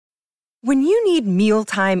When you need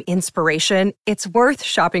mealtime inspiration, it's worth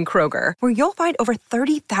shopping Kroger, where you'll find over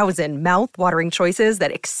 30,000 mouth-watering choices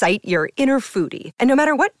that excite your inner foodie. And no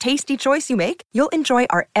matter what tasty choice you make, you'll enjoy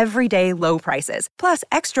our everyday low prices, plus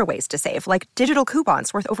extra ways to save, like digital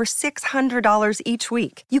coupons worth over $600 each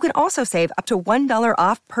week. You can also save up to $1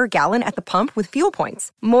 off per gallon at the pump with fuel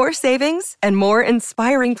points. More savings and more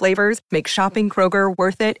inspiring flavors make shopping Kroger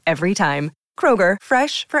worth it every time. Kroger,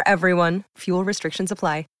 fresh for everyone. Fuel restrictions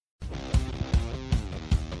apply.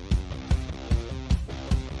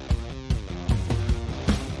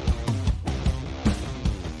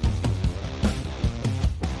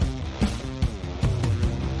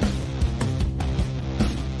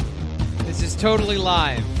 This is totally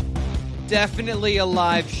live. Definitely a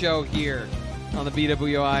live show here on the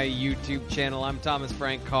BWI YouTube channel. I'm Thomas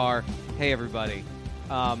Frank Carr. Hey, everybody.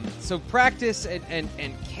 So practice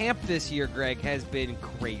and camp this year, Greg, has been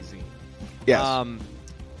crazy. Yes.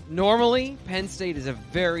 Normally, Penn State is a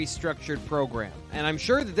very structured program, and I'm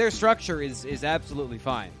sure that their structure is absolutely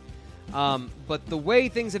fine. But the way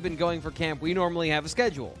things have been going for camp, we normally have a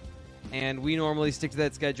schedule, and we normally stick to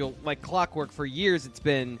that schedule like clockwork. For years, it's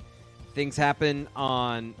been things happen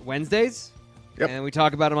on Wednesdays, and we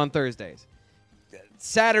talk about them on Thursdays.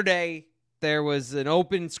 Saturday, there was an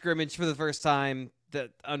open scrimmage for the first time that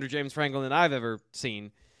under James Franklin that I've ever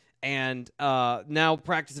seen. And now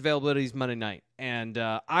practice availability is Monday night. And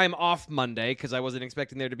I'm off Monday because I wasn't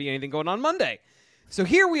expecting there to be anything going on Monday. So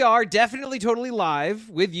here we are, definitely totally live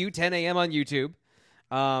with you, 10 a.m. on YouTube.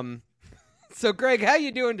 So, Greg, how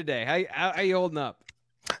you doing today? How you holding up?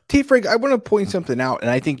 T. Frank, I want to point something out, and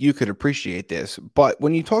I think you could appreciate this. But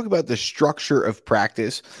when you talk about the structure of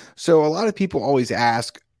practice, so a lot of people always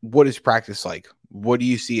ask, what is practice like? What do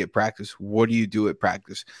you see at practice? What do you do at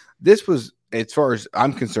practice? This was, as far as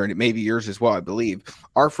I'm concerned, it may be yours as well, I believe,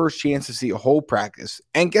 our first chance to see a whole practice.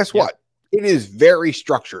 And guess what? It is very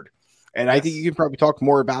structured. And I think you can probably talk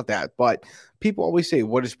more about that. But people always say,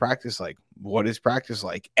 what is practice like? What is practice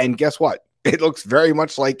like? And guess what? It looks very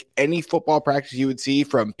much like any football practice you would see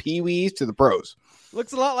from peewees to the pros.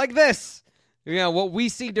 Looks a lot like this. You know, what we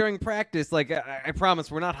see during practice, like I promise,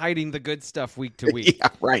 we're not hiding the good stuff week to week. Yeah,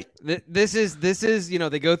 right. This is, you know,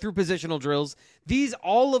 they go through positional drills.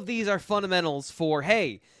 All of these are fundamentals for,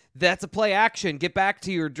 hey, that's a play action. Get back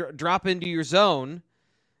to your drop into your zone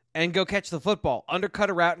and go catch the football. Undercut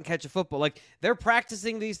a route and catch a football. Like, they're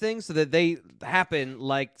practicing these things so that they happen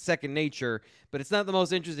like second nature, but it's not the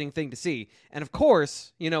most interesting thing to see. And, of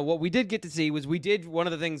course, you know, what we did get to see was one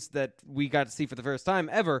of the things that we got to see for the first time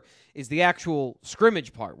ever is the actual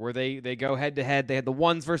scrimmage part where they go head-to-head. They had the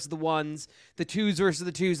ones versus the ones, the twos versus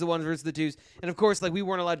the twos, the ones versus the twos. And, of course, like, we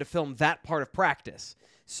weren't allowed to film that part of practice.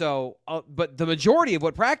 So, but the majority of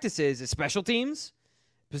what practice is special teams,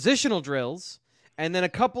 positional drills, and then a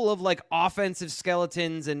couple of, like, offensive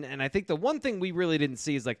skeletons. And I think the one thing we really didn't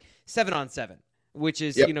see is, like, 7-on-7, which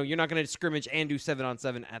is, you know, you're not going to scrimmage and do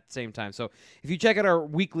 7-on-7 at the same time. So if you check out our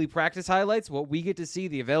weekly practice highlights, what we get to see,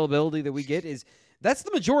 the availability that we get that's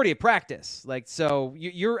the majority of practice. Like, so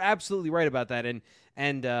you're absolutely right about that.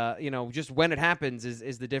 And you know, just when it happens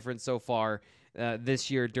is the difference so far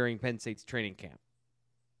this year during Penn State's training camp.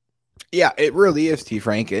 Yeah, it really is, T.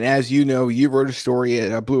 Frank. And as you know, you wrote a story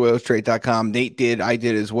at BlueOilStraight.com. Nate did. I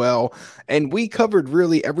did as well. And we covered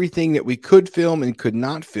really everything that we could film and could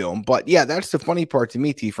not film. But yeah, that's the funny part to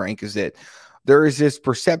me, T. Frank, is that there is this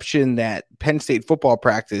perception that Penn State football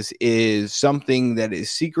practice is something that is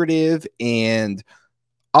secretive and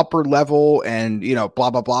upper level and, you know, blah,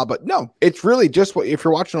 blah, blah. But no, it's really just what, if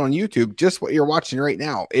you're watching on YouTube, just what you're watching right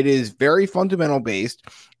now. It is very fundamental based.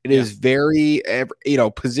 It is very, you know,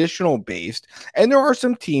 positional based. And there are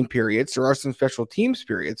some team periods. There are some special teams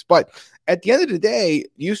periods. But at the end of the day,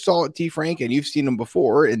 you saw it, T. Frank, and you've seen them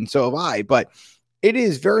before, and so have I. But it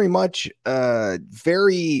is very much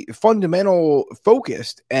very fundamental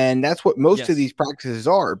focused, and that's what most of these practices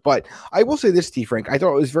are. But I will say this, T. Frank, I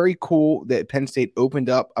thought it was very cool that Penn State opened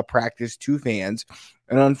up a practice to fans,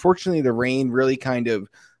 and unfortunately the rain really kind of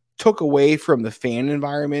took away from the fan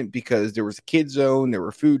environment because there was a kid zone, there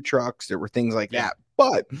were food trucks, there were things like that.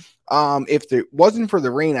 But if it wasn't for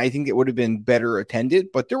the rain, I think it would have been better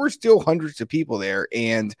attended, but there were still hundreds of people there.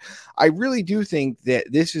 And I really do think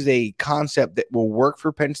that this is a concept that will work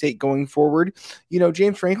for Penn State going forward. You know,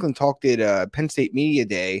 James Franklin talked at Penn State Media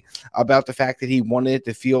Day about the fact that he wanted it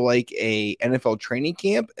to feel like a NFL training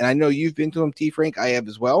camp. And I know you've been to them, T. Frank, I have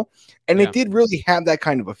as well. And it did really have that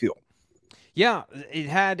kind of a feel. Yeah, it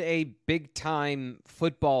had a big-time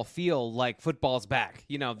football feel, like football's back.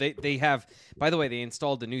 You know, they have, by the way, they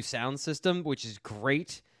installed the new sound system, which is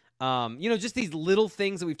great. You know, just these little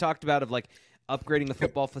things that we've talked about of, like, upgrading the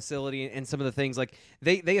football facility and some of the things like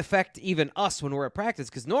they affect even us when we're at practice,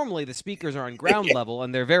 because normally the speakers are on ground level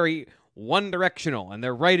and they're very one directional and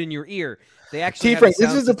they're right in your ear. They actually Frank,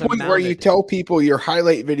 this is the point where you tell people your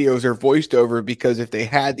highlight videos are voiced over, because if they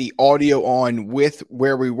had the audio on with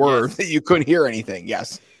where we were, you couldn't hear anything.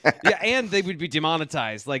 Yes. Yeah, and they would be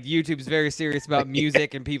demonetized. Like, YouTube's very serious about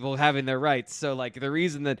music and people having their rights. So, like, the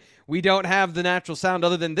reason that we don't have the natural sound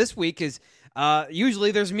other than this week is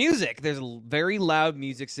usually there's music. There's very loud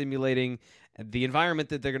music simulating the environment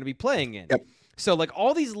that they're going to be playing in. Yep. So, like,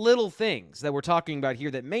 all these little things that we're talking about here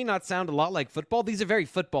that may not sound a lot like football, these are very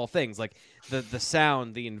football things, like the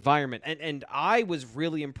sound, the environment. And I was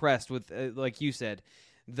really impressed with, like you said,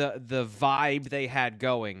 the vibe they had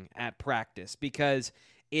going at practice, because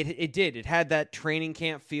it had that training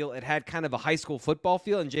camp feel. It had kind of a high school football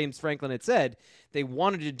feel, and James Franklin had said they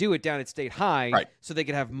wanted to do it down at State High so they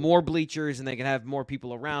could have more bleachers and they could have more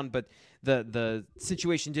people around, but the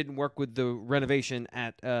situation didn't work with the renovation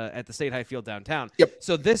at the State High field downtown. Yep.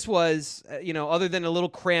 So this was, other than a little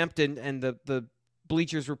cramped and the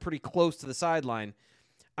bleachers were pretty close to the sideline,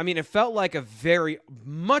 I mean, it felt like a very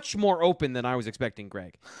much more open than I was expecting,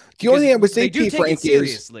 Greg. The only thing I would say, Frank,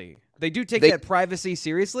 seriously. They do take that privacy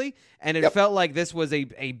seriously, and it felt like this was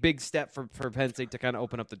a big step for Penn State to kind of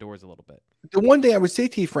open up the doors a little bit. The one thing I would say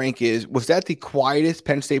to you, Frank, was that the quietest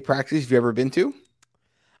Penn State practice you've ever been to?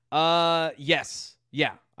 Yes.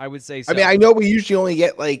 Yeah, I would say so. I mean, I know we usually only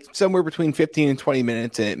get like somewhere between 15 and 20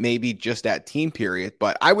 minutes, and it may be just that team period,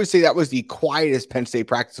 but I would say that was the quietest Penn State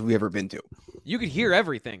practice we've ever been to. You could hear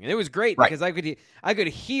everything, and it was great because I could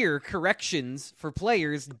hear corrections for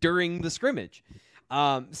players during the scrimmage.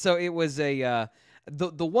 So it was the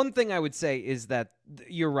one thing I would say is that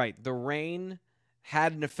you're right. The rain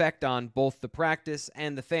had an effect on both the practice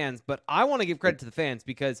and the fans, but I want to give credit to the fans,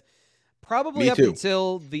 because probably up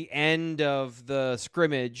until the end of the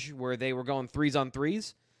scrimmage where they were going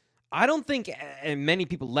 3s-on-3s, I don't think many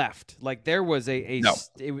people left. Like, there was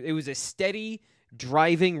it was a steady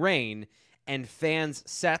driving rain, and fans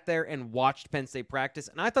sat there and watched Penn State practice.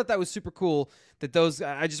 And I thought that was super cool that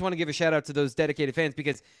I just want to give a shout out to those dedicated fans,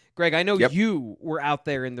 because, Greg, I know you were out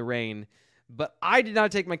there in the rain, but I did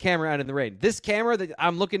not take my camera out in the rain. This camera that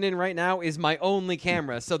I'm looking in right now is my only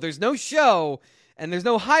camera. So there's no show and there's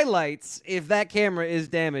no highlights if that camera is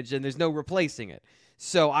damaged, and there's no replacing it.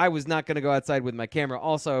 So I was not going to go outside with my camera.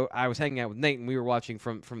 Also, I was hanging out with Nate, and we were watching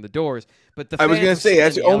from the doors. But I was going to say,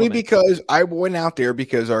 that's only because I went out there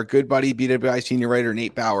because our good buddy, BWI senior writer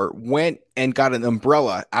Nate Bauer, went and got an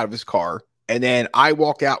umbrella out of his car, and then I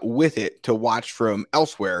walked out with it to watch from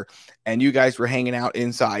elsewhere, and you guys were hanging out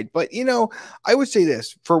inside. But, I would say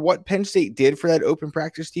this, for what Penn State did for that open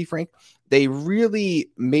practice, Steve Frank, they really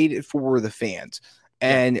made it for the fans.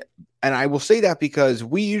 And I will say that because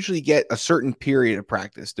we usually get a certain period of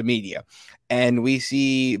practice, the media, and we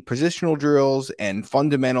see positional drills and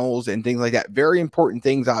fundamentals and things like that. Very important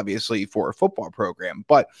things, obviously, for a football program.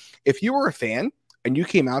 But if you were a fan and you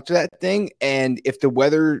came out to that thing, and if the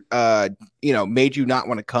weather, made you not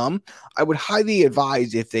want to come, I would highly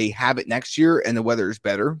advise, if they have it next year and the weather is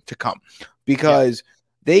better, to come, because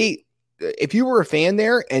if you were a fan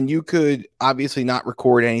there, and you could obviously not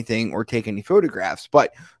record anything or take any photographs,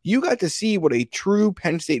 but you got to see what a true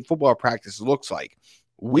Penn State football practice looks like.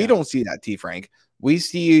 We don't see that, T. Frank. We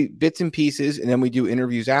see bits and pieces, and then we do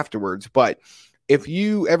interviews afterwards. But if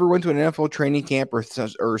you ever went to an NFL training camp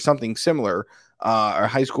or something similar, or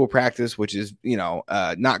high school practice, which is,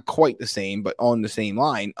 not quite the same, but on the same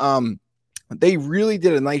line, they really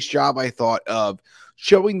did a nice job, I thought, of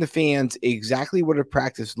showing the fans exactly what a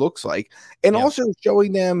practice looks like, and also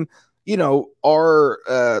showing them, our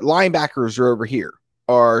linebackers are over here,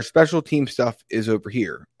 our special team stuff is over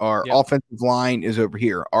here, our offensive line is over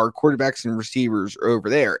here, our quarterbacks and receivers are over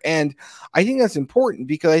there. And I think that's important,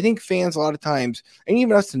 because I think fans a lot of times, and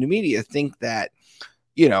even us in the media, think that,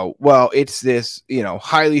 it's this,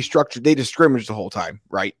 highly structured, they just scrimmage the whole time,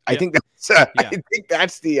 right? I think that's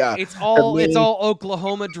it's all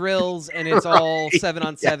Oklahoma drills, and it's all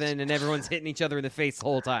 7-on-7, and everyone's hitting each other in the face the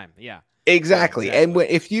whole time. Yeah. Exactly. And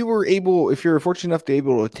if you're fortunate enough to be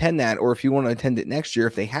able to attend that, or if you want to attend it next year,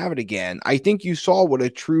 if they have it again, I think you saw what a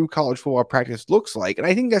true college football practice looks like. And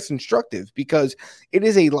I think that's instructive, because it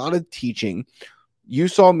is a lot of teaching. You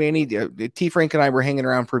saw Manny, T. Frank and I were hanging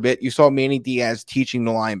around for a bit. You saw Manny Diaz teaching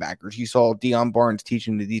the linebackers. You saw Deion Barnes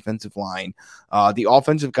teaching the defensive line. The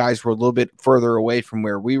offensive guys were a little bit further away from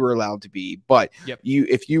where we were allowed to be. But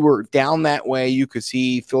if you were down that way, you could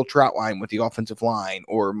see Phil Troutline with the offensive line,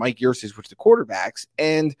 or Mike Yursis with the quarterbacks.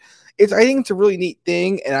 And I think it's a really neat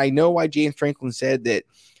thing. And I know why James Franklin said that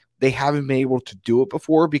they haven't been able to do it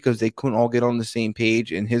before because they couldn't all get on the same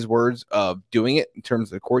page, in his words, of doing it in terms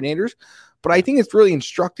of the coordinators. But I think it's really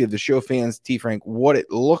instructive to show fans, T. Frank, what it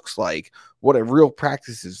looks like, what a real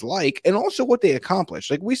practice is like, and also what they accomplished.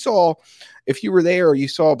 Like we saw, if you were there, you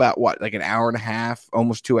saw about like an hour and a half,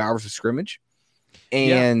 almost 2 hours of scrimmage.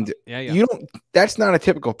 And you don't, that's not a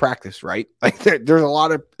typical practice, right? Like there's a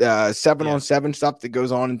lot of 7-on-7 stuff that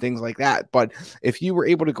goes on and things like that. But if you were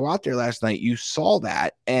able to go out there last night, you saw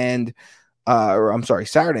that. And, or I'm sorry,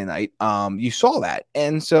 Saturday night, you saw that.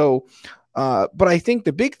 And so, but I think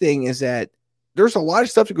the big thing is that there's a lot of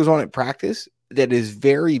stuff that goes on at practice that is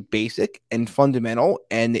very basic and fundamental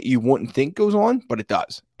and that you wouldn't think goes on, but it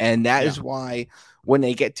does. And that is why when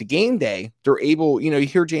they get to game day, they're able, you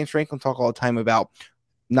hear James Franklin talk all the time about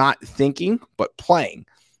not thinking, but playing.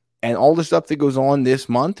 And all the stuff that goes on this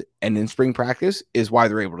month and in spring practice is why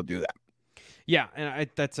they're able to do that. Yeah, and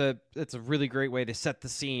that's a really great way to set the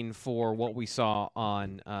scene for what we saw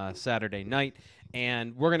on Saturday night.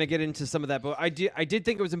 And we're gonna get into some of that, but I did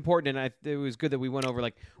think it was important, and it was good that we went over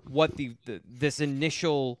like what this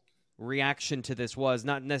initial reaction to this was,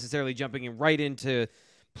 not necessarily jumping in right into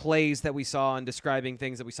plays that we saw and describing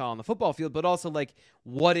things that we saw on the football field, but also like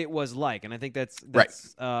what it was like. And I think that's right.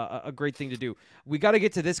 A great thing to do. We got to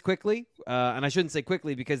get to this quickly, and I shouldn't say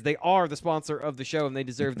quickly because they are the sponsor of the show and they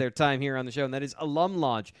deserve their time here on the show, and that is Alum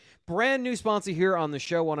Lodge. Brand new sponsor here on the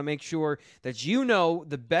show. Want to make sure that you know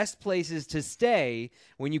the best places to stay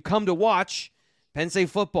when you come to watch Penn State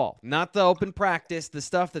football, not the open practice, the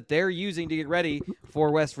stuff that they're using to get ready for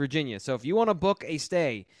West Virginia. So if you want to book a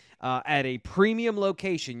stay at a premium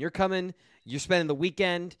location, you're spending the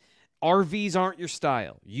weekend, RVs aren't your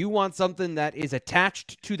style. You want something that is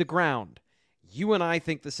attached to the ground. You and I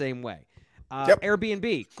think the same way.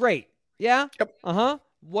 Airbnb, great. Yeah? Yep. Uh-huh.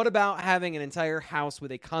 What about having an entire house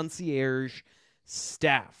with a concierge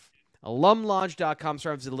staff? AlumLodge.com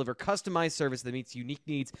strives to deliver customized service that meets unique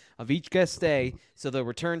needs of each guest stay, so they'll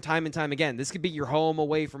return time and time again. This could be your home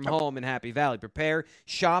away from home in Happy Valley. Prepare,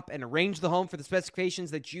 shop, and arrange the home for the specifications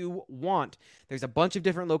that you want. There's a bunch of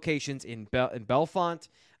different locations in Bellefonte,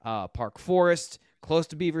 Park Forest, close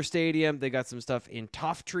to Beaver Stadium. They got some stuff in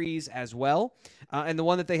Tough Trees as well. And the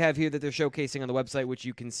one that they have here that they're showcasing on the website, which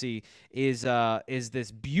you can see, is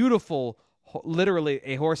this beautiful, literally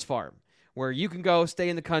a horse farm, where you can go stay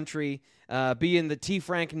in the country, be in the T.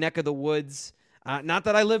 Frank neck of the woods. Not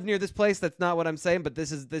that I live near this place. That's not what I'm saying, but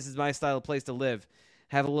this is my style of place to live.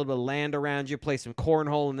 Have a little bit of land around you, play some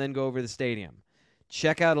cornhole, and then go over to the stadium.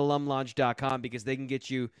 Check out alumlodge.com because they can get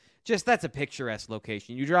you that's a picturesque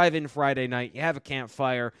location. You drive in Friday night, you have a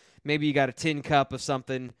campfire, maybe you got a tin cup of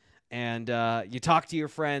something, and you talk to your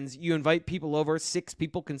friends. You invite people over. 6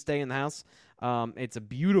 people can stay in the house. It's a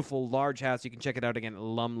beautiful, large house. You can check it out again at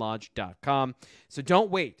alumlodge.com. So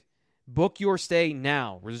don't wait. Book your stay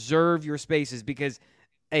now. Reserve your spaces because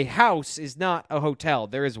a house is not a hotel.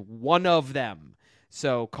 There is one of them.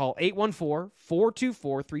 So call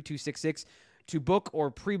 814-424-3266 to book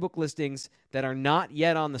or pre-book listings that are not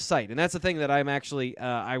yet on the site. And that's the thing that I'm actually,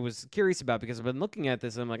 I was curious about because I've been looking at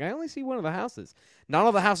this and I'm like, I only see one of the houses. Not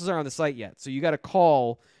all the houses are on the site yet. So you got to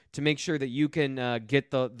call to make sure that you can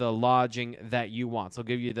get the lodging that you want. So I'll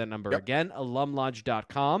give you that number again,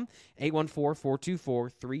 alumlodge.com,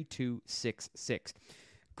 814-424-3266.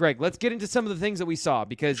 Greg, let's get into some of the things that we saw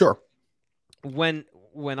because when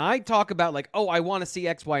I talk about like, oh, I want to see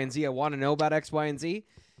X, Y, and Z, I want to know about X, Y, and Z,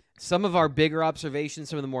 some of our bigger observations,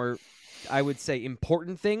 some of the more, I would say,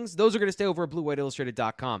 important things, those are going to stay over at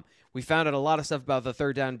BlueWhiteIllustrated.com. We found out a lot of stuff about the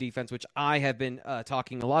third down defense, which I have been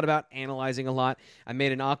talking a lot about, analyzing a lot. I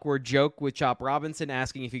made an awkward joke with Chop Robinson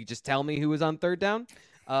asking if he could just tell me who was on third down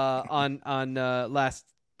on last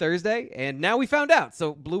Thursday, and now we found out.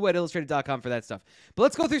 So BlueWhiteIllustrated.com for that stuff. But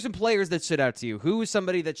let's go through some players that stood out to you. Who is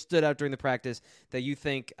somebody that stood out during the practice that you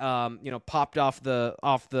think popped off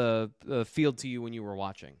the field to you when you were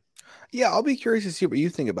watching? Yeah, I'll be curious to see what you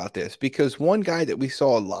think about this because one guy that we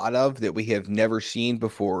saw a lot of that we have never seen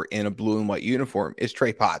before in a blue and white uniform is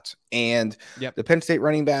Trey Potts. And the Penn State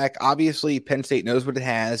running back, obviously Penn State knows what it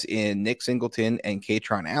has in Nick Singleton and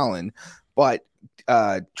Katron Allen, but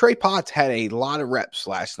Trey Potts had a lot of reps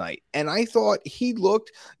last night, and I thought he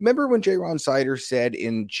looked. Remember when J-Ron Sider said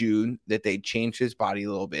in June that they changed his body a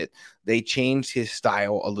little bit, they changed his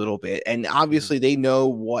style a little bit, and obviously they know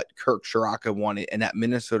what Kirk Shiraka wanted and that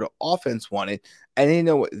Minnesota offense wanted, and they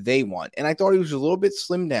know what they want. And I thought he was a little bit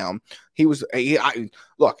slimmed down. He was.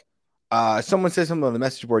 Look. Someone said something on the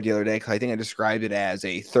message board the other day because I think I described it as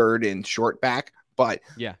a third and short back, but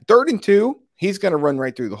 3rd and 2. He's going to run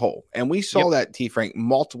right through the hole. And we saw that, T. Frank,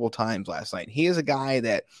 multiple times last night. He is a guy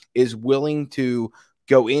that is willing to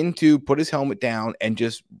go into, put his helmet down, and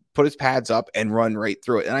just put his pads up and run right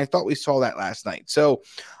through it. And I thought we saw that last night. So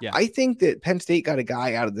Yeah. I think that Penn State got a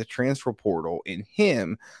guy out of the transfer portal in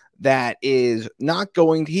him that is not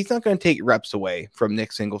going to, he's not going to take reps away from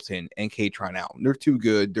Nick Singleton and Kaytron Allen. They're too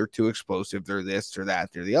good. They're too explosive. They're this or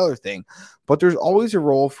that. They're the other thing. But there's always a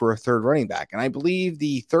role for a third running back. And I believe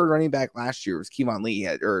the third running back last year was Kevon Lee,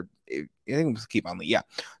 I think it was Kevon Lee. Yeah.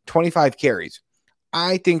 25 carries.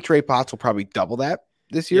 I think Trey Potts will probably double that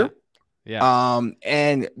this year. Yeah.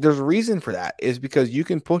 And there's a reason for that is because you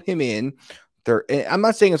can put him in there. I'm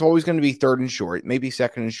not saying it's always going to be third and short, maybe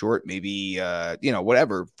second and short, maybe,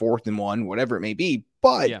 whatever, 4th and 1, whatever it may be.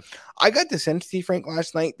 But I got the sense, Steve Frank,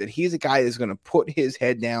 last night that he's a guy that's going to put his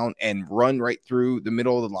head down and run right through the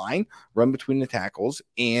middle of the line, run between the tackles.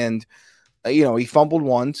 And, he fumbled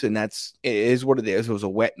once, and it is what it is. It was a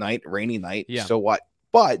wet night, rainy night. Yeah. So what?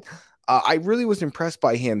 But I really was impressed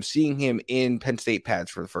by him, seeing him in Penn State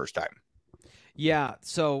pads for the first time. Yeah,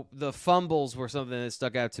 so the fumbles were something that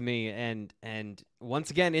stuck out to me, and once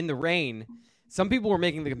again, in the rain, some people were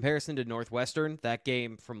making the comparison to Northwestern, that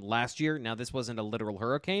game from last year. Now, this wasn't a literal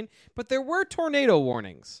hurricane, but there were tornado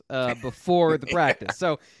warnings before the practice.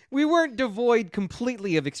 So we weren't devoid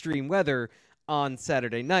completely of extreme weather on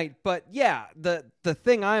Saturday night. But, yeah, the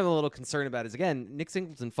thing I'm a little concerned about is, again, Nick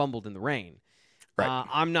Singleton fumbled in the rain. Right.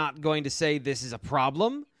 I'm not going to say this is a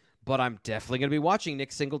problem, but I'm definitely going to be watching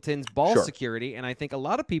Nick Singleton's ball security, and I think a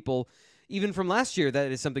lot of people, even from last year,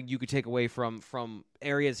 that is something you could take away from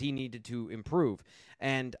areas he needed to improve.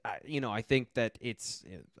 And, I think that it's,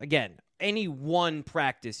 again, any one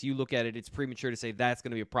practice, you look at it, it's premature to say that's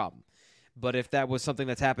going to be a problem. But if that was something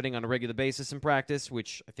that's happening on a regular basis in practice,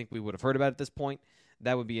 which I think we would have heard about at this point,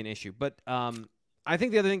 that would be an issue. But I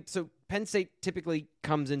think the other thing, so Penn State typically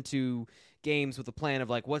comes into games with a plan of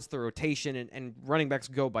like what's the rotation, and running backs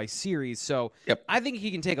go by series. So I think he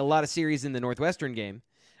can take a lot of series in the Northwestern game.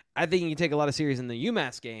 I think he can take a lot of series in the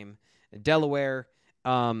UMass game, Delaware,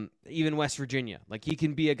 even West Virginia. Like he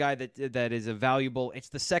can be a guy that is a valuable. It's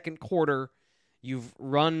the second quarter. You've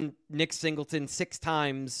run Nick Singleton 6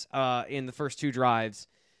 times in the first 2 drives.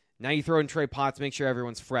 Now you throw in Trey Potts, make sure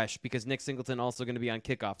everyone's fresh, because Nick Singleton also going to be on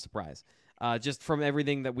kickoff, surprise. Just from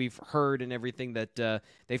everything that we've heard and everything that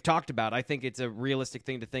they've talked about, I think it's a realistic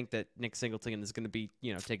thing to think that Nick Singleton is going to be,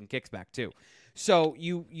 taking kicks back too. So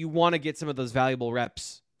you want to get some of those valuable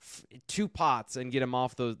reps to Potts and get him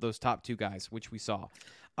off those top 2 guys, which we saw.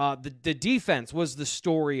 The defense was the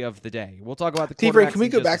story of the day. We'll talk about the quarterbacks. Can we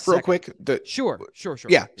go back real quick? Sure.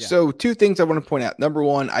 Yeah. So 2 things I want to point out. Number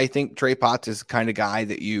 1, I think Trey Potts is the kind of guy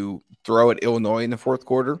that you throw at Illinois in the 4th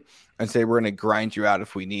quarter and say we're going to grind you out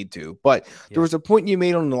if we need to. But there was a point you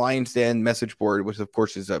made on the Lions Den message board, which of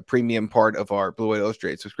course is a premium part of our Blue White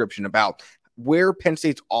Illustrated subscription, about where Penn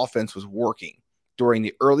State's offense was working during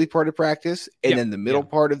the early part of practice, and then the middle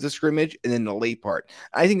part of the scrimmage, and then the late part.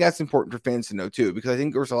 I think that's important for fans to know too, because I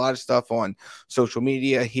think there was a lot of stuff on social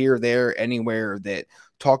media here, there, anywhere that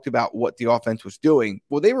talked about what the offense was doing.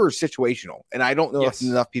 Well, they were situational, and I don't know if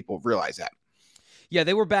enough people realize that. Yeah,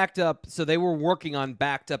 they were backed up, so they were working on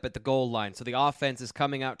backed up at the goal line. So the offense is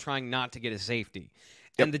coming out trying not to get a safety.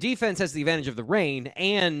 And the defense has the advantage of the rain,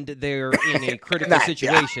 and they're in a critical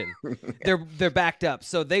situation. They're backed up.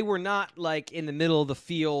 So they were not like in the middle of the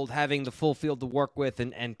field having the full field to work with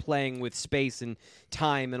and playing with space and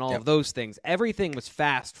time and all of those things. Everything was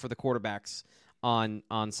fast for the quarterbacks on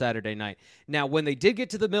Saturday night. Now, when they did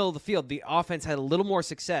get to the middle of the field, the offense had a little more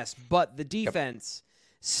success, but the defense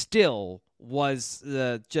still was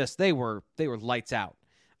they were lights out.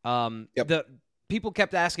 The people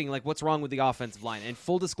kept asking, like, what's wrong with the offensive line? And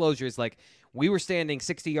full disclosure is, like, we were standing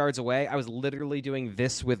 60 yards away. I was literally doing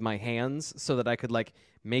this with my hands so that I could, like,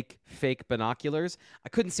 make fake binoculars. I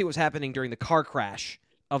couldn't see what was happening during the car crash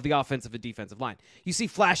of the offensive and defensive line. You see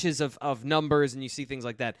flashes of numbers and you see things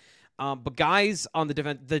like that. But guys on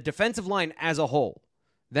the defensive line as a whole,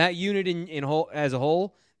 that unit in whole as a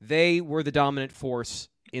whole, they were the dominant force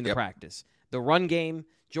in the practice. The run game,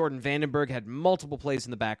 Jordan Vandenberg had multiple plays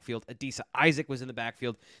in the backfield. Adisa Isaac was in the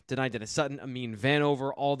backfield. Dennis Sutton, Amin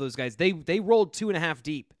Vanover, all those guys. They rolled 2.5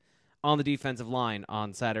 deep on the defensive line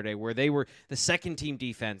on Saturday, where they were the second team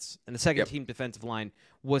defense, and the second team defensive line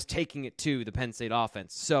was taking it to the Penn State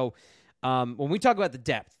offense. So when we talk about the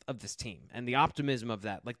depth of this team and the optimism of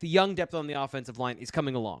that, like the young depth on the offensive line is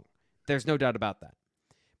coming along. There's no doubt about that.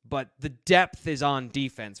 But the depth is on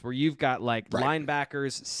defense, where you've got like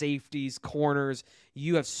linebackers, safeties, corners.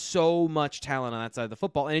 You have so much talent on that side of the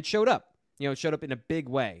football, and it showed up. It showed up in a big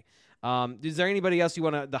way. Is there anybody else you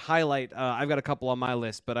want to highlight? I've got a couple on my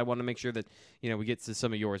list, but I want to make sure that we get to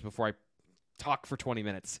some of yours before I talk for 20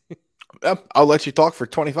 minutes. I'll let you talk for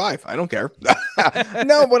 25. I don't care.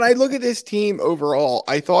 No, when I look at this team overall,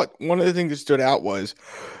 I thought one of the things that stood out was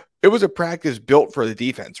it was a practice built for the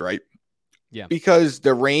defense, right? Yeah. Because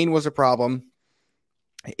the rain was a problem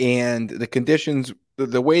and the conditions,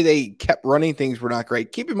 the way they kept running things were not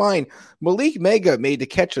great. Keep in mind, Malik Mega made the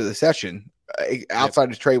catch of the session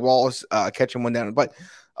outside of Trey Wallace catching one down. But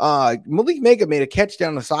Malik Mega made a catch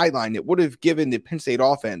down the sideline that would have given the Penn State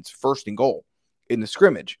offense 1st and goal in the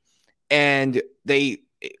scrimmage. And they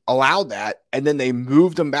allowed that, and then they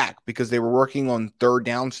moved them back because they were working on 3rd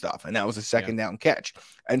down stuff, and that was a 2nd down catch.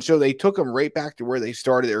 And so they took them right back to where they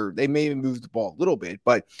started, or they may have moved the ball a little bit,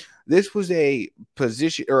 but this was a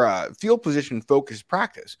position or a field position focused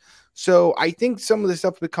practice. So I think some of the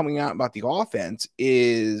stuff that's coming out about the offense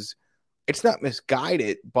is it's not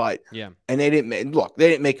misguided, but and they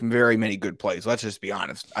didn't make very many good plays. Let's just be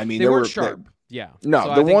honest. I mean, they weren't sharp. Yeah. No,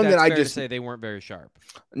 so the one that I just say they weren't very sharp.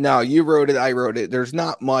 No, you wrote it. I wrote it. There's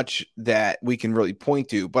not much that we can really point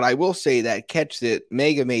to, but I will say that catch that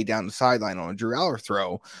Mega made down the sideline on a Drew Aller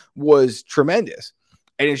throw was tremendous,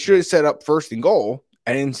 and it should have set up 1st and goal.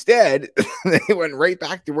 And instead, they went right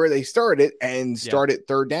back to where they started and started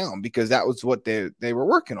 3rd down because that was what they were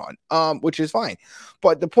working on, which is fine.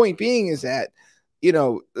 But the point being is that, you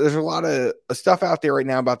know, there's a lot of stuff out there right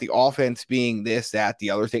now about the offense being this, that, the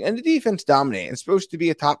other thing, and the defense dominating. It's supposed to be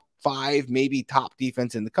a top 5, maybe top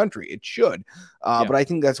defense in the country. It should, but I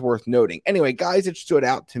think that's worth noting. Anyway, guys, it stood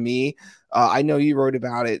out to me. I know you wrote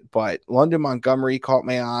about it, but London Montgomery caught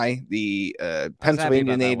my eye. The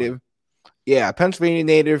Pennsylvania native. Yeah, Pennsylvania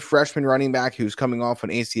native freshman running back who's coming off an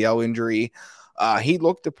ACL injury. He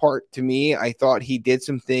looked the part to me. I thought he did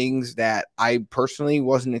some things that I personally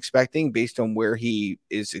wasn't expecting based on where he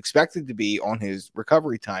is expected to be on his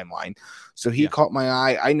recovery timeline. So he caught my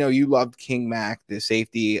eye. I know you loved King Mack, the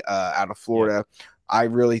safety out of Florida. I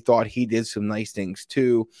really thought he did some nice things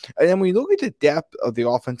too. And then when you look at the depth of the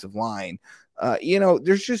offensive line, you know,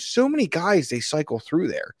 there's just so many guys they cycle through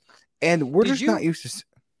there. And we're not used to.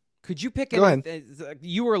 Could you pick Go ahead.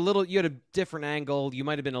 You had a different angle. You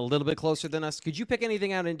might have been a little bit closer than us. Could you pick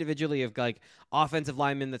anything out individually of like offensive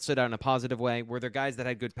linemen that stood out in a positive way? Were there guys that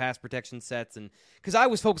had good pass protection sets? And because I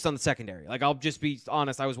was focused on the secondary, like I'll just be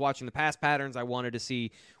honest, I was watching the pass patterns. I wanted to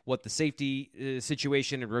see what the safety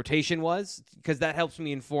situation and rotation was because that helps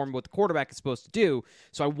me inform what the quarterback is supposed to do.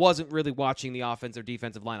 So I wasn't really watching the offensive or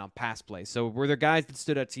defensive line on pass plays. So were there guys that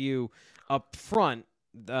stood out to you up front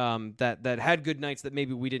that had good nights that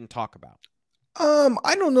maybe we didn't talk about?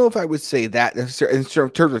 I don't know if I would say that in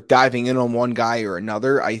terms of diving in on one guy or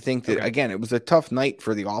another. I think that again, it was a tough night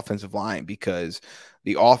for the offensive line because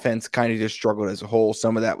the offense kind of just struggled as a whole.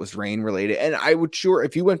 Some of that was rain related, and I would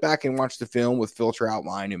if you went back and watched the film with Phil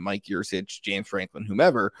Troutline and Mike Yursich, James Franklin,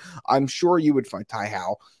 whomever, I'm sure you would find Ty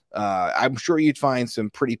Howe. I'm sure you'd find some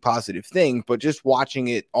pretty positive things, but just watching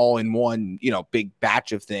it all in one, you know, big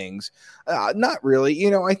batch of things, not really.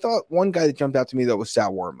 You know, I thought one guy that jumped out to me though was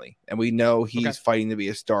Sal Wormley, and we know he's fighting to be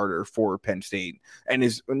a starter for Penn State, and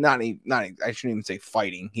is not. I shouldn't even say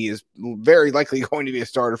fighting. He is very likely going to be a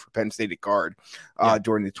starter for Penn State at guard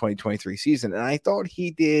during the 2023 season, and I thought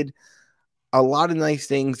he did a lot of nice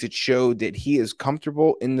things that showed that he is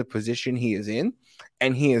comfortable in the position he is in.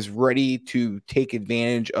 And he is ready to take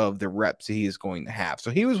advantage of the reps that he is going to have. So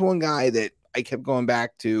he was one guy that I kept going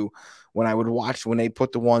back to when I would watch when they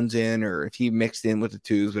put the ones in or if he mixed in with the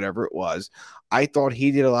twos, whatever it was. I thought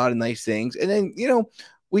he did a lot of nice things. And then, you know,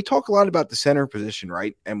 we talk a lot about the center position,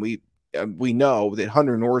 right? And we know that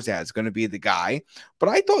Hunter Norzad is going to be the guy. But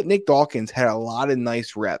I thought Nick Dawkins had a lot of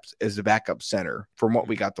nice reps as the backup center from what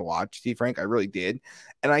we got to watch, Steve Frank. I really did.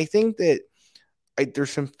 And I think that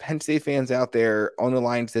there's some Penn State fans out there on the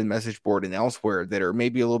Lions Den message board and elsewhere that are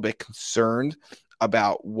maybe a little bit concerned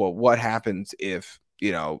about what happens if,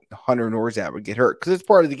 you know, Hunter Norzad would get hurt because it's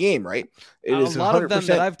part of the game, right? It is a lot of them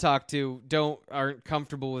that I've talked to aren't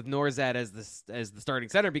comfortable with Norzad as the starting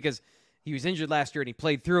center because he was injured last year and he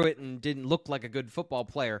played through it and didn't look like a good football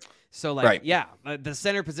player. So, the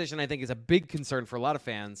center position I think is a big concern for a lot of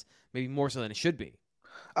fans, maybe more so than it should be.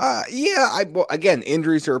 Again,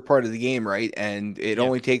 injuries are a part of the game, right? And it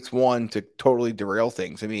only takes one to totally derail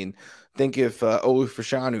things. I mean, think if Olu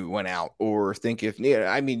Fashanu went out, or think if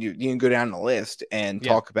you can go down the list and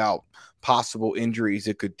talk about possible injuries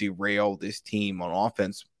that could derail this team on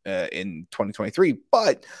offense in 2023.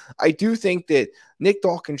 But I do think that Nick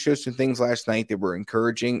Dawkins showed some things last night that were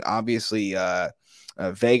encouraging. Obviously,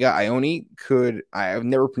 Vega Ione I've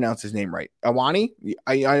never pronounced his name right. Awani,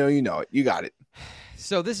 I know you know it. You got it.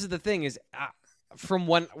 So this is the thing is from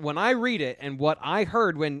when I read it and what I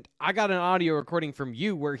heard when I got an audio recording from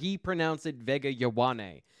you where he pronounced it Vega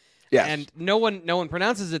Yawane. Yes. And no one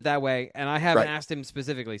pronounces it that way, and I haven't asked him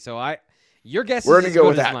specifically. So your guess We're is gonna as go good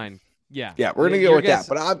with as that. mine. Yeah. Yeah, we're gonna go with that.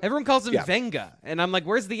 But everyone calls him Venga, and I'm like,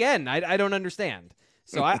 where's the N? I don't understand.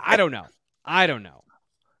 So I don't know. I don't know.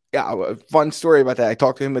 Yeah, a fun story about that. I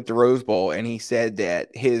talked to him at the Rose Bowl, and he said that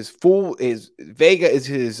his Vega is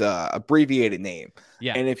his abbreviated name.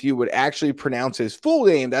 Yeah. And if you would actually pronounce his full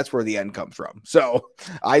name, that's where the N comes from. So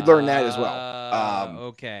I learned that as well.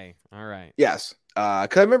 Okay. All right. Yes.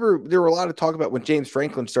 Because I remember there were a lot of talk about when James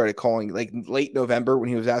Franklin started calling, like late November when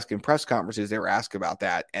he was asking press conferences, they were asked about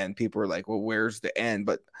that. And people were like, well, where's the N?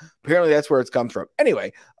 But apparently that's where it's come from.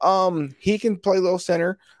 Anyway, he can play little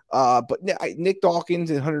center. But Nick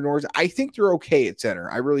Dawkins and Hunter Norris, I think they're okay at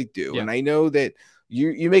center. I really do. Yeah. And I know that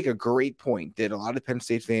you make a great point that a lot of Penn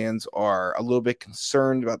State fans are a little bit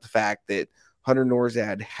concerned about the fact that Hunter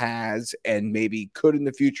Norzad has and maybe could in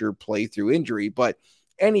the future play through injury, but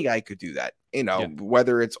any guy could do that,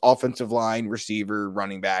 whether it's offensive line, receiver,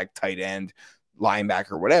 running back, tight end,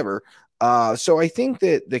 linebacker, whatever. So I think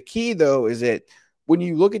that the key, though, is that when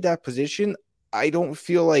you look at that position, I don't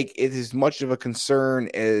feel like it is much of a concern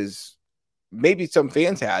as maybe some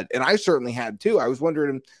fans had, and I certainly had too. I was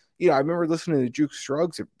wondering, I remember listening to Juke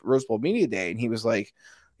Scruggs at Rose Bowl Media Day, and he was like,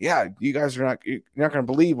 yeah, you're not going to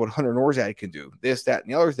believe what Hunter Norzad can do, this, that,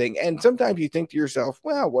 and the other thing. And sometimes you think to yourself,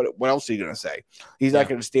 well, what else are you going to say? He's not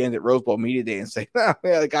going to stand at Rose Bowl Media Day and say,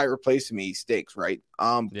 the guy replacing me stinks, right?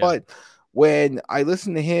 But when I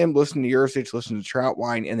listened to him, listened to Yurcich, listened to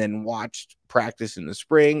Troutwine, and then watched practice in the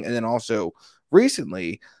spring, and then also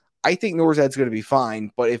recently, I think Norzad's going to be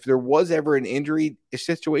fine. But if there was ever an injury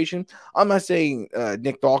situation, I'm not saying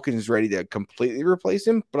Nick Dawkins is ready to completely replace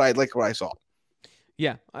him, but I like what I saw.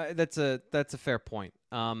 Yeah, that's a fair point.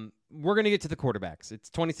 We're going to get to the quarterbacks. It's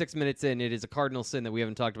 26 minutes in. It is a cardinal sin that we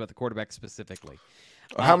haven't talked about the quarterbacks specifically.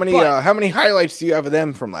 How many highlights do you have of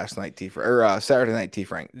them from last night, Saturday night, T.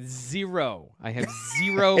 Frank? Zero. I have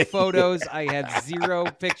zero photos. I have zero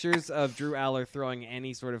pictures of Drew Aller throwing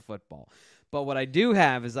any sort of football. But what I do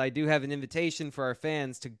have is an invitation for our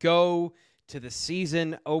fans to go to the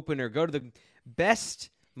season opener. Go to the best,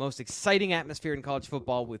 most exciting atmosphere in college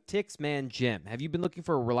football with Tixman Jim. Have you been looking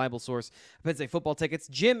for a reliable source of Penn State football tickets?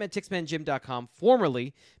 Jim at TixmanJim.com,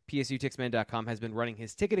 formerly PSUTixman.com, has been running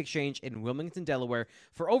his ticket exchange in Wilmington, Delaware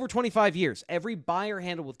for over 25 years. Every buyer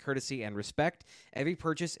handled with courtesy and respect. Every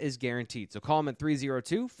purchase is guaranteed. So call him at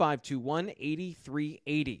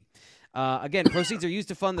 302-521-8380. Again, proceeds are used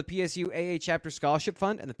to fund the PSU AA Chapter Scholarship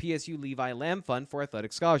Fund and the PSU Levi Lamb Fund for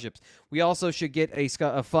athletic scholarships. We also should get a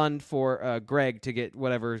fund for Greg to get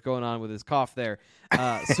whatever is going on with his cough there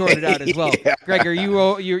sorted out as well. Yeah. Greg,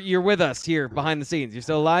 you're with us here behind the scenes? You're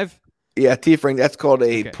still alive? Yeah, T. Frank, that's called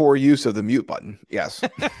a poor use of the mute button. Yes. So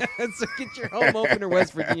get your home opener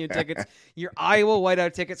West Virginia tickets, your Iowa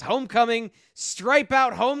whiteout tickets, homecoming, stripe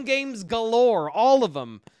out home games galore, all of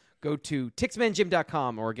them. Go to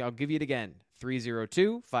TixmanJim.com, or I'll give you it again,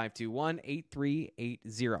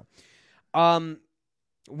 302-521-8380.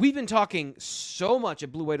 We've been talking so much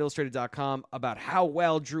at BlueWhiteIllustrated.com about how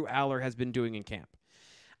well Drew Aller has been doing in camp.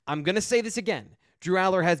 I'm going to say this again. Drew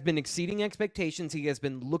Aller has been exceeding expectations. He has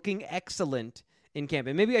been looking excellent in camp.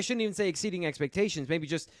 And maybe I shouldn't even say exceeding expectations, maybe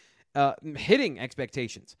just hitting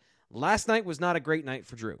expectations. Last night was not a great night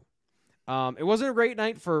for Drew. It wasn't a great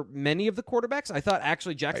night for many of the quarterbacks. I thought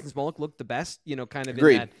actually Jackson Smolik looked the best, kind of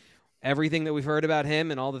in that everything that we've heard about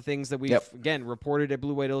him and all the things that we've, again, reported at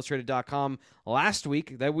BlueWhiteIllustrated.com last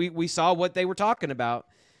week, that we saw what they were talking about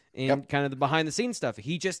in kind of the behind-the-scenes stuff.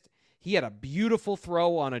 He had a beautiful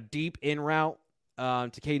throw on a deep in route to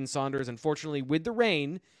Caden Saunders. Unfortunately, with the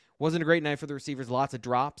rain, wasn't a great night for the receivers. Lots of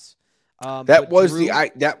drops.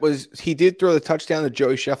 He did throw the touchdown to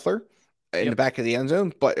Joey Scheffler in the back of the end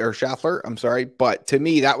zone, Schaffler, I'm sorry. But to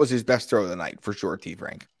me, that was his best throw of the night for sure, T.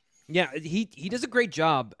 Frank. Yeah, he does a great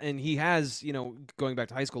job, and he has, going back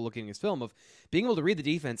to high school, looking at his film, of being able to read the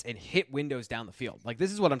defense and hit windows down the field. Like,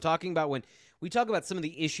 this is what I'm talking about when we talk about some of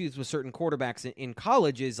the issues with certain quarterbacks in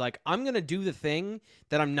college is, like, I'm going to do the thing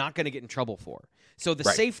that I'm not going to get in trouble for. So the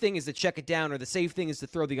safe thing is to check it down, or the safe thing is to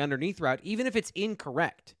throw the underneath route, even if it's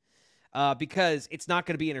incorrect, because it's not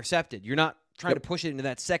going to be intercepted. You're not trying to push it into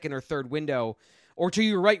that second or third window or to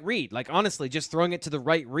your right read. Like, honestly, just throwing it to the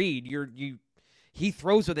right read, he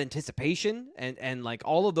throws with anticipation, and like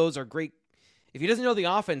all of those are great. If he doesn't know the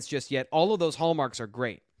offense just yet, all of those hallmarks are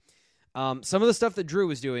great. Some of the stuff that Drew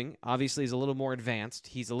was doing, obviously, is a little more advanced.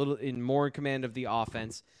 He's a little more in command of the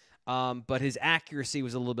offense, but his accuracy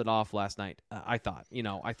was a little bit off last night, I thought.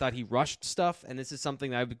 I thought he rushed stuff, and this is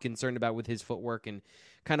something that I've been concerned about with his footwork and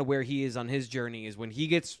kind of where he is on his journey is when he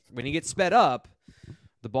gets sped up,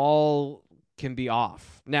 the ball can be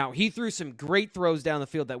off. Now, he threw some great throws down the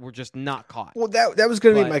field that were just not caught. Well, that was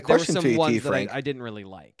going to be my There were question some to you, ones T. that Frank. I didn't really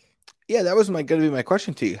like. Yeah, that was going to be my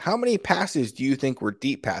question to you. How many passes do you think were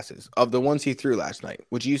deep passes of the ones he threw last night?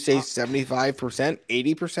 Would you say 75%,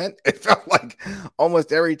 80%? It felt like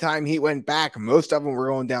almost every time he went back, most of them were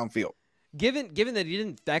going downfield. Given that he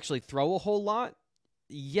didn't actually throw a whole lot,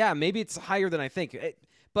 yeah, maybe it's higher than I think.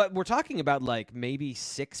 But we're talking about like maybe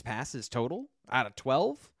 6 passes total out of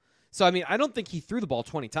 12. So I mean, I don't think he threw the ball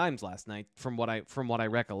 20 times last night from what I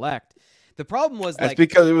recollect. The problem was that's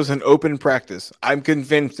because it was an open practice. I'm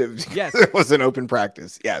convinced it was an open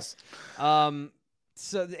practice. Yes.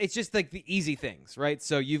 So it's just like the easy things, right?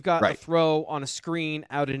 So you've got a throw on a screen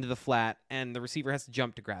out into the flat, and the receiver has to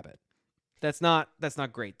jump to grab it. That's not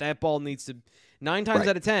great. That ball needs to 9 times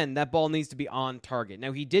out of 10, that ball needs to be on target.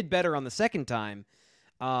 Now he did better on the second time,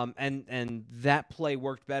 and that play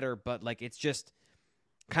worked better. But like it's just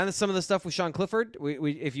kind of some of the stuff with Sean Clifford.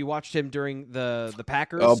 We if you watched him during the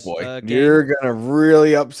Packers. Oh boy, game, you're gonna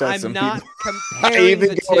really upset some people. I'm not comparing even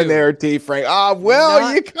the going two. there, T. Frank.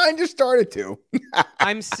 You kind of started to.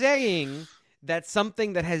 I'm saying that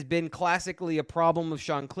something that has been classically a problem with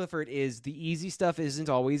Sean Clifford is the easy stuff isn't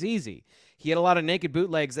always easy. He had a lot of naked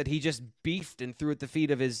bootlegs that he just beefed and threw at the feet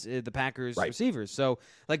of the Packers receivers. So,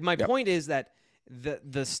 like my point is that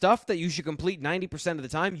the stuff that you should complete 90% of the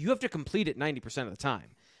time, you have to complete it 90% of the time.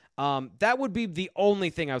 That would be the only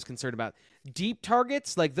thing I was concerned about. Deep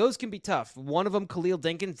targets, like those can be tough. One of them, Khalil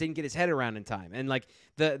Dinkins, didn't get his head around in time. And like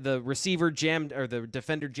the receiver jammed, or the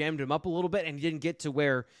defender jammed him up a little bit, and he didn't get to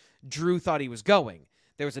where Drew thought he was going.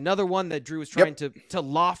 There was another one that Drew was trying to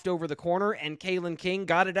loft over the corner, and Kalen King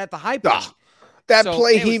got it at the high point. That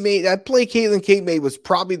play Kalen King made was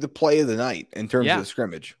probably the play of the night in terms of the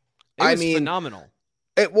scrimmage. It was phenomenal.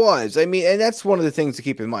 It was. I mean, and that's one of the things to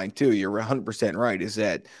keep in mind, too. You're 100% right, is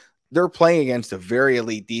that they're playing against a very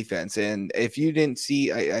elite defense. And if you didn't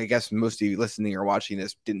see, I guess most of you listening or watching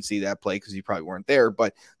this didn't see that play because you probably weren't there,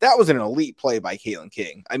 but that was an elite play by Kalen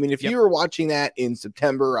King. I mean, if you were watching that in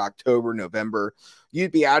September, October, November,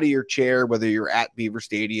 you'd be out of your chair, whether you're at Beaver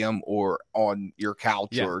Stadium or on your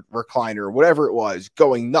couch or recliner or whatever it was,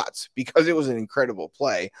 going nuts because it was an incredible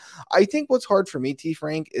play. I think what's hard for me, T.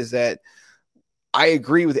 Frank, is that I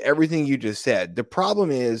agree with everything you just said. The problem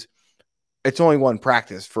is it's only one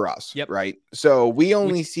practice for us, right? So we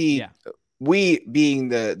only see, we being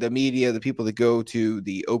the media, the people that go to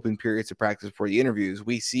the open periods of practice for the interviews,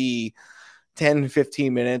 we see 10,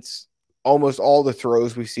 15 minutes. Almost all the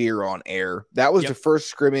throws we see are on air. That was the first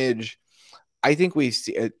scrimmage. I think we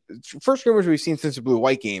see first scrimmage we've seen since the Blue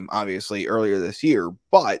White game, obviously earlier this year.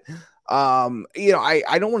 But I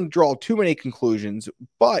don't want to draw too many conclusions.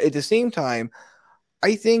 But at the same time,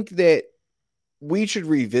 I think that we should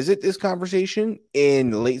revisit this conversation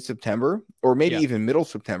in late September or maybe even middle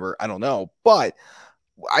September. I don't know. But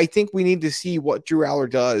I think we need to see what Drew Aller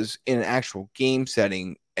does in an actual game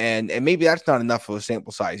setting. And maybe that's not enough of a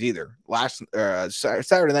sample size either. Last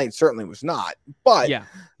Saturday night certainly was not. But,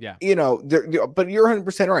 but you're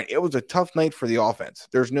 100% right. It was a tough night for the offense.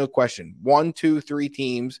 There's no question. 1, 2, 3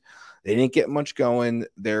 teams. They didn't get much going.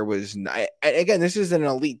 There was again, this is an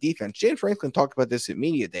elite defense. James Franklin talked about this at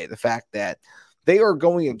Media Day, the fact that they are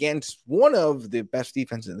going against one of the best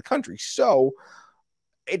defenses in the country. So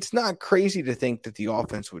it's not crazy to think that the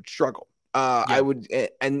offense would struggle. I would,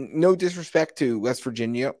 and no disrespect to West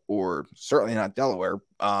Virginia or certainly not Delaware.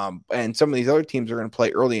 And some of these other teams are going to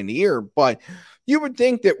play early in the year, but you would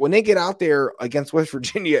think that when they get out there against West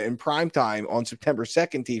Virginia in prime time on September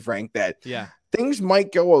 2nd, T. Frank, that things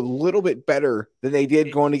might go a little bit better than they did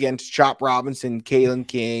going against Chop Robinson, Kalen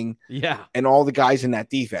King, and all the guys in that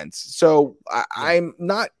defense. So I'm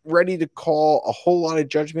not ready to call a whole lot of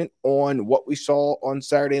judgment on what we saw on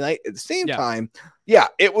Saturday night. At the same time,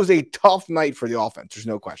 it was a tough night for the offense. There's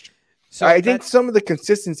no question. So I think some of the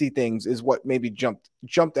consistency things is what maybe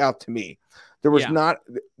jumped out to me. There was not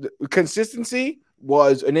the consistency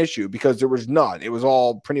was an issue because there was none. It was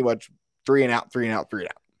all pretty much 3 and out, 3 and out, 3 and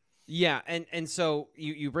out. Yeah, and so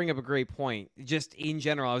you bring up a great point. Just in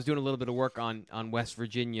general, I was doing a little bit of work on West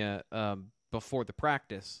Virginia before the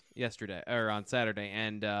practice yesterday or on Saturday,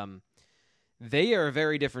 and they are a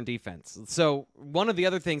very different defense. So one of the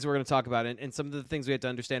other things we're going to talk about, and some of the things we have to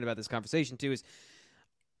understand about this conversation too, is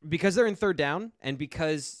because they're in third down and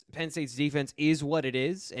because Penn State's defense is what it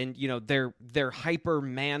is, and their hyper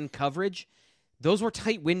man coverage. Those were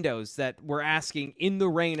tight windows that we're asking in the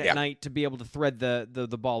rain at night to be able to thread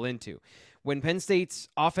the ball into. When Penn State's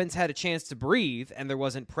offense had a chance to breathe and there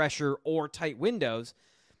wasn't pressure or tight windows,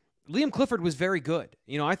 Liam Clifford was very good.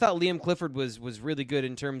 I thought Liam Clifford was really good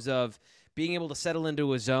in terms of being able to settle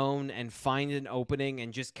into a zone and find an opening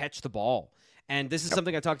and just catch the ball. And this is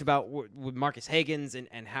something I talked about with Marcus Hagans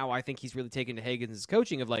and how I think he's really taken to Hagans'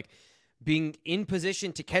 coaching of like being in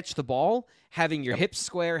position to catch the ball, having your hips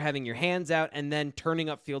square, having your hands out, and then turning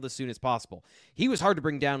upfield as soon as possible. He was hard to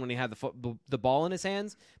bring down when he had the ball in his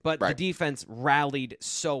hands, but the defense rallied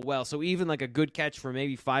so well. So even like a good catch for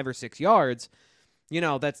maybe 5 or 6 yards,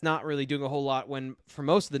 that's not really doing a whole lot when for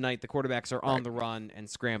most of the night the quarterbacks are on the run and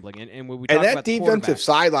scrambling. And when we talk that about defensive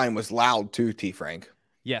sideline was loud too, T. Frank.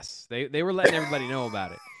 Yes, they were letting everybody know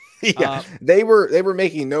about it. Yeah, they were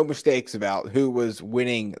making no mistakes about who was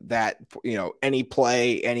winning that, any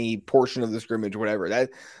play, any portion of the scrimmage, whatever.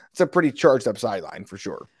 It's a pretty charged up sideline for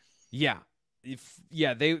sure. Yeah.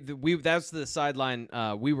 That's the sideline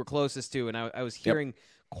we were closest to, and I was hearing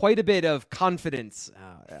quite a bit of confidence.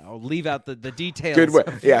 I'll leave out the details. Good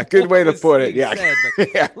way to put it. Yeah,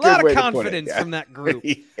 a lot of confidence from that group.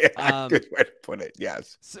 Good way to put it.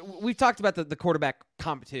 Yes. So we've talked about the quarterback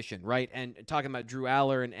competition, right? And talking about Drew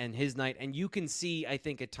Aller and his night, and you can see, I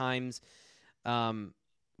think, at times,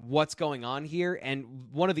 what's going on here. And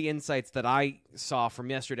one of the insights that I saw from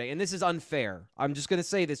yesterday, and this is unfair. I'm just going to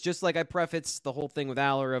say this, just like I prefaced the whole thing with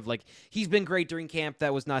Aller of like he's been great during camp.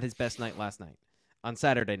 That was not his best night last night. On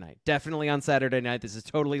Saturday night. Definitely on Saturday night. This is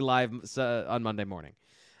totally live on Monday morning.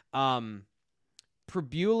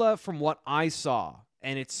 Prebula, from what I saw,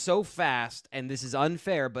 and it's so fast, and this is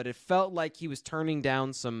unfair, but it felt like he was turning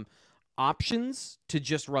down some options to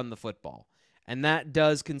just run the football. And that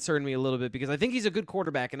does concern me a little bit because I think he's a good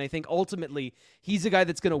quarterback, and I think ultimately he's a guy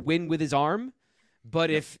that's going to win with his arm.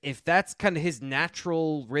 But if that's kind of his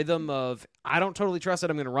natural rhythm of, I don't totally trust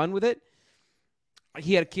it, I'm going to run with it,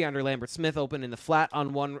 he had Keandre Lambert-Smith open in the flat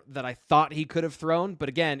on one that I thought he could have thrown. But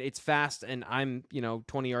again, it's fast, and I'm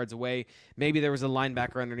 20 yards away. Maybe there was a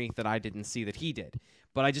linebacker underneath that I didn't see that he did.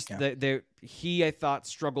 But I just I thought,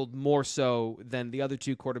 struggled more so than the other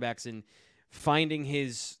two quarterbacks in finding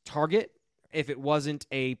his target. If it wasn't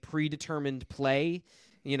a predetermined play,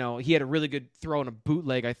 he had a really good throw on a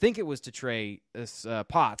bootleg. I think it was to Trey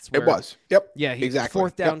Potts. It was. Yep. Yeah, exactly.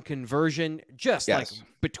 Fourth down conversion, just like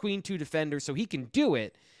between two defenders, so he can do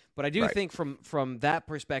it. But I do think from that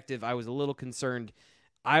perspective, I was a little concerned.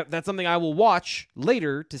 That's something I will watch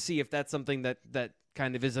later to see if that's something that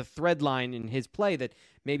kind of is a thread line in his play, that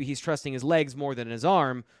maybe he's trusting his legs more than his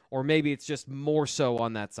arm, or maybe it's just more so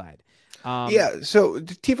on that side. So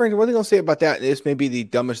T. Frank, one thing I'll say about that, this may be the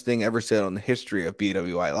dumbest thing ever said on the history of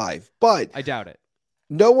BWI Live, but I doubt it.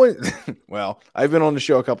 No one, well, I've been on the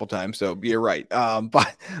show a couple times, so you're right.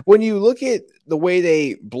 But when you look at the way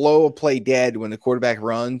they blow a play dead when the quarterback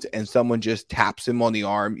runs and someone just taps him on the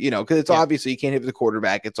arm, because it's obviously you can't hit the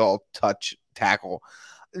quarterback. It's all touch tackle.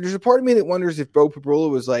 There's a part of me that wonders if Bo Pabula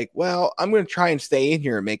was like, well, I'm going to try and stay in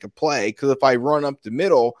here and make a play, because if I run up the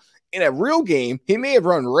middle in a real game, he may have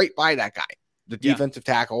run right by that guy, the defensive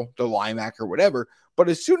tackle, the linebacker, whatever. But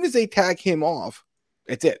as soon as they tag him off,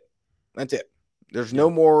 it's it. That's it. There's no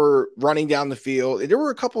more running down the field. There were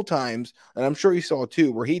a couple times, and I'm sure you saw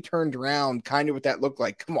too, where he turned around kind of with that look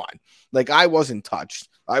like, come on, like I wasn't touched.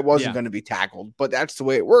 I wasn't going to be tackled. But that's the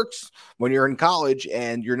way it works when you're in college,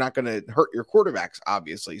 and you're not going to hurt your quarterbacks,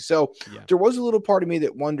 obviously. So there was a little part of me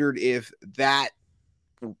that wondered if that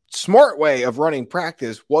smart way of running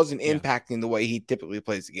practice wasn't impacting the way he typically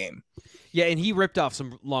plays the game. Yeah, and he ripped off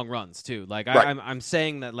some long runs too. Like I'm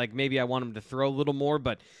saying that, like, maybe I want him to throw a little more,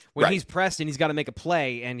 but when he's pressed and he's got to make a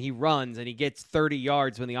play and he runs and he gets 30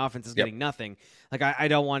 yards when the offense is getting nothing, like I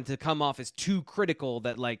don't want it to come off as too critical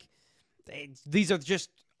that like these are just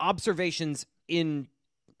observations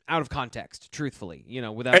out of context, truthfully,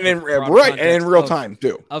 without and in real time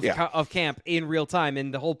too of camp in real time.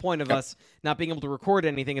 And the whole point of us not being able to record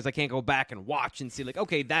anything is I can't go back and watch and see like,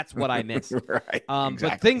 okay, that's what I missed. Exactly.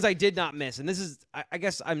 But things I did not miss, and this is, I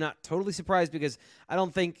guess I'm not totally surprised, because I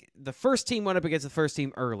don't think the first team went up against the first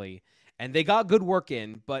team early and they got good work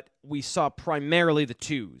in, but we saw primarily the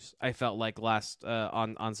twos, I felt like, last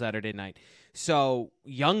on Saturday night. So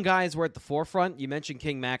young guys were at the forefront. You mentioned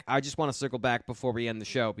King Mack. I just want to circle back before we end the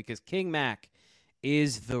show, because King Mack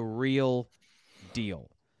is the real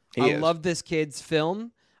deal. I love this kid's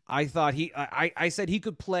film. I thought I said he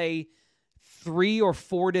could play 3 or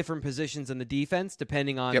 4 different positions in the defense,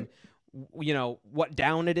 depending on what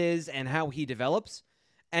down it is and how he develops.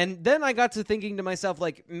 And then I got to thinking to myself,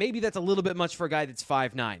 like, maybe that's a little bit much for a guy that's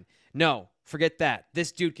 5'9". No, forget that.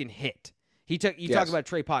 This dude can hit. Talk about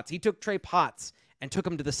Trey Potts. He took Trey Potts and took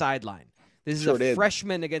him to the sideline. This is a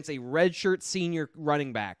freshman against a redshirt senior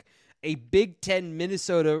running back, a Big Ten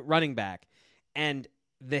Minnesota running back, and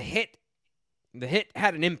the hit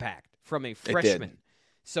had an impact from a freshman.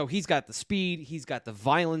 So he's got the speed. He's got the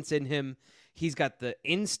violence in him. He's got the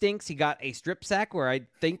instincts. He got a strip sack where I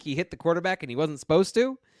think he hit the quarterback and he wasn't supposed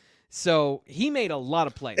to. So he made a lot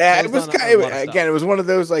of plays. Yeah, it was again. It was one of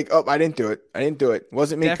those like, oh, I didn't do it. It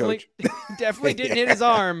wasn't me, coach. Definitely didn't hit his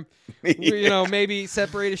arm. Maybe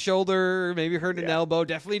separate a shoulder, maybe hurt an elbow.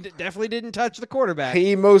 Definitely didn't touch the quarterback.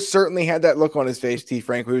 He most certainly had that look on his face, T.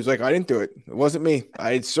 Frank. He was like, I didn't do it. It wasn't me.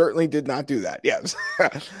 I certainly did not do that. Yes.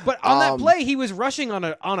 But on that play, he was rushing on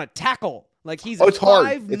a tackle. Like he's it's 5'9".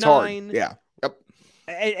 hard. It's hard. Yeah. Yep.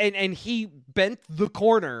 And he bent the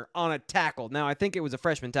corner on a tackle. Now I think it was a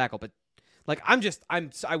freshman tackle, but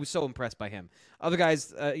I was so impressed by him. Other guys,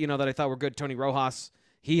 that I thought were good. Tony Rojas,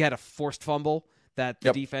 he had a forced fumble that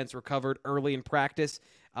the defense recovered early in practice.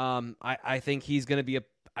 I think he's going to be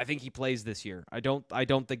I think he plays this year. I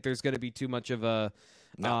don't think there's going to be too much of a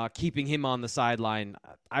keeping him on the sideline.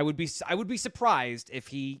 I would be surprised if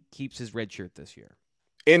he keeps his red shirt this year.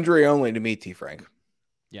 Injury only to me, T. Frank.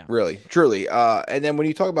 Yeah, really, truly. And then when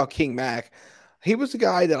you talk about King Mack, he was the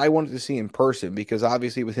guy that I wanted to see in person because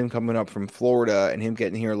obviously with him coming up from Florida and him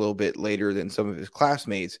getting here a little bit later than some of his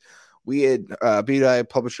classmates, we had BWI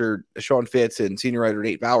publisher Sean Fitz and senior writer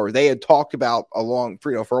Nate Bauer. They had talked about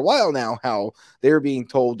for a while now how they were being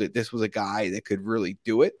told that this was a guy that could really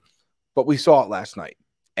do it, but we saw it last night.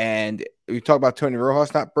 And we talk about Tony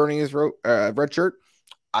Rojas not burning his red shirt.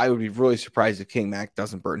 I would be really surprised if King Mack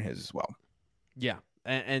doesn't burn his as well. Yeah.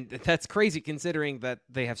 And that's crazy considering that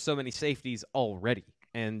they have so many safeties already,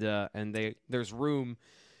 and there's room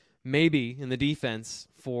maybe in the defense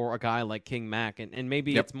for a guy like King Mack, and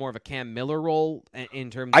maybe it's more of a Cam Miller role in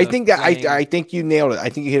terms. I think you nailed it. I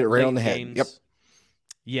think you hit it right on the head. Yep.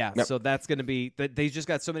 Yeah. Yep. So that's going to be that. They just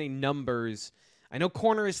got so many numbers. I know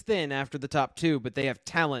corner is thin after the top two, but they have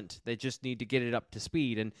talent. They just need to get it up to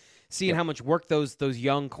speed. And seeing how much work those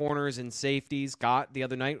young corners and safeties got the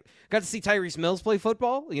other night. Got to see Tyrese Mills play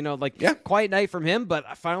football. Quiet night from him, but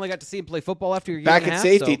I finally got to see him play football after a year back and a at half,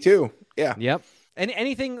 safety too. Yeah. Yep.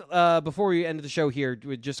 Anything before we end the show here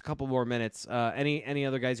with just a couple more minutes? Any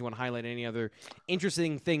other guys you want to highlight? Any other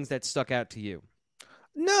interesting things that stuck out to you?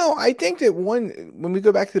 No, I think that when we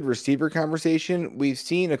go back to the receiver conversation, we've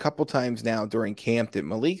seen a couple times now during camp that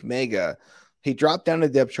Malik Mega, he dropped down the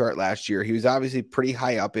depth chart last year. He was obviously pretty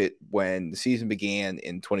high up it when the season began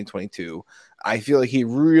in 2022. I feel like he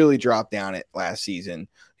really dropped down it last season.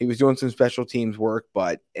 He was doing some special teams work,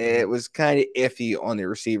 but it was kind of iffy on the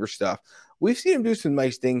receiver stuff. We've seen him do some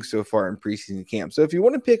nice things so far in preseason camp. So if you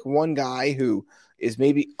want to pick one guy who is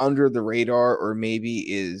maybe under the radar or maybe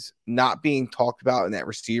is not being talked about in that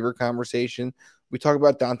receiver conversation, we talk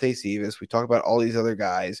about Dante Cephas, we talk about all these other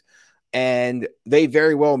guys, and they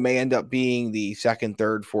very well may end up being the second,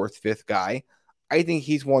 third, fourth, fifth guy. I think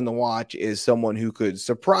he's one to watch is someone who could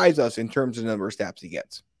surprise us in terms of the number of snaps he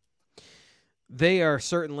gets. They are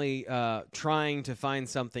certainly trying to find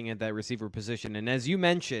something at that receiver position. And as you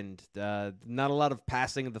mentioned, not a lot of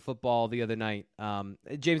passing of the football the other night.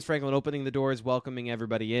 James Franklin opening the doors, welcoming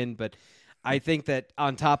everybody in. But I think that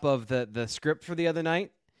on top of the script for the other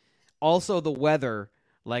night, also the weather,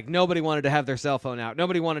 like nobody wanted to have their cell phone out.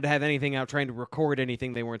 Nobody wanted to have anything out trying to record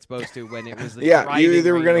anything they weren't supposed to when it was the you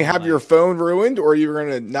either were going to have your phone ruined or you were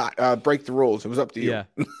going to not break the rules. It was up to you.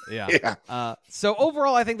 Yeah. So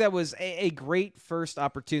overall, I think that was a great first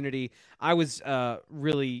opportunity. I was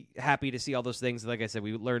really happy to see all those things. Like I said,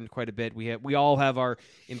 we learned quite a bit. We all have our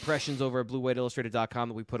impressions over at BlueWhiteIllustrated.com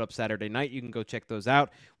that we put up Saturday night. You can go check those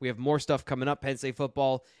out. We have more stuff coming up. Penn State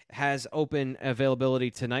football has open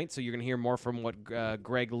availability tonight, so you're going to hear more from what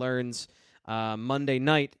Greg learns Monday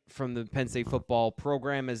night from the Penn State football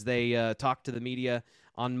program as they talk to the media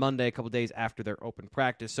on Monday, a couple days after their open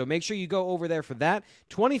practice. So make sure you go over there for that.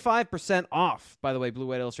 25% off, by the way,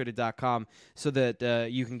 BlueWhiteIllustrated.com, so that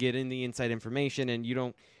you can get in the inside information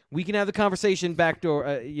and we can have the conversation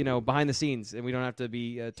backdoor, behind the scenes, and we don't have to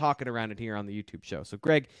be talking around it here on the YouTube show. So,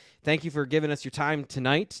 Greg, thank you for giving us your time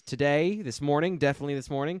tonight, today, this morning, definitely this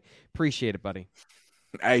morning. Appreciate it, buddy.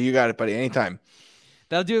 Hey, you got it, buddy. Anytime.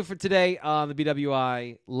 That'll do it for today on the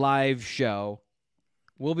BWI live show.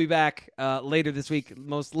 We'll be back later this week,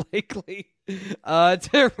 most likely,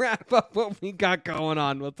 to wrap up what we got going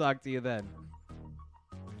on. We'll talk to you then.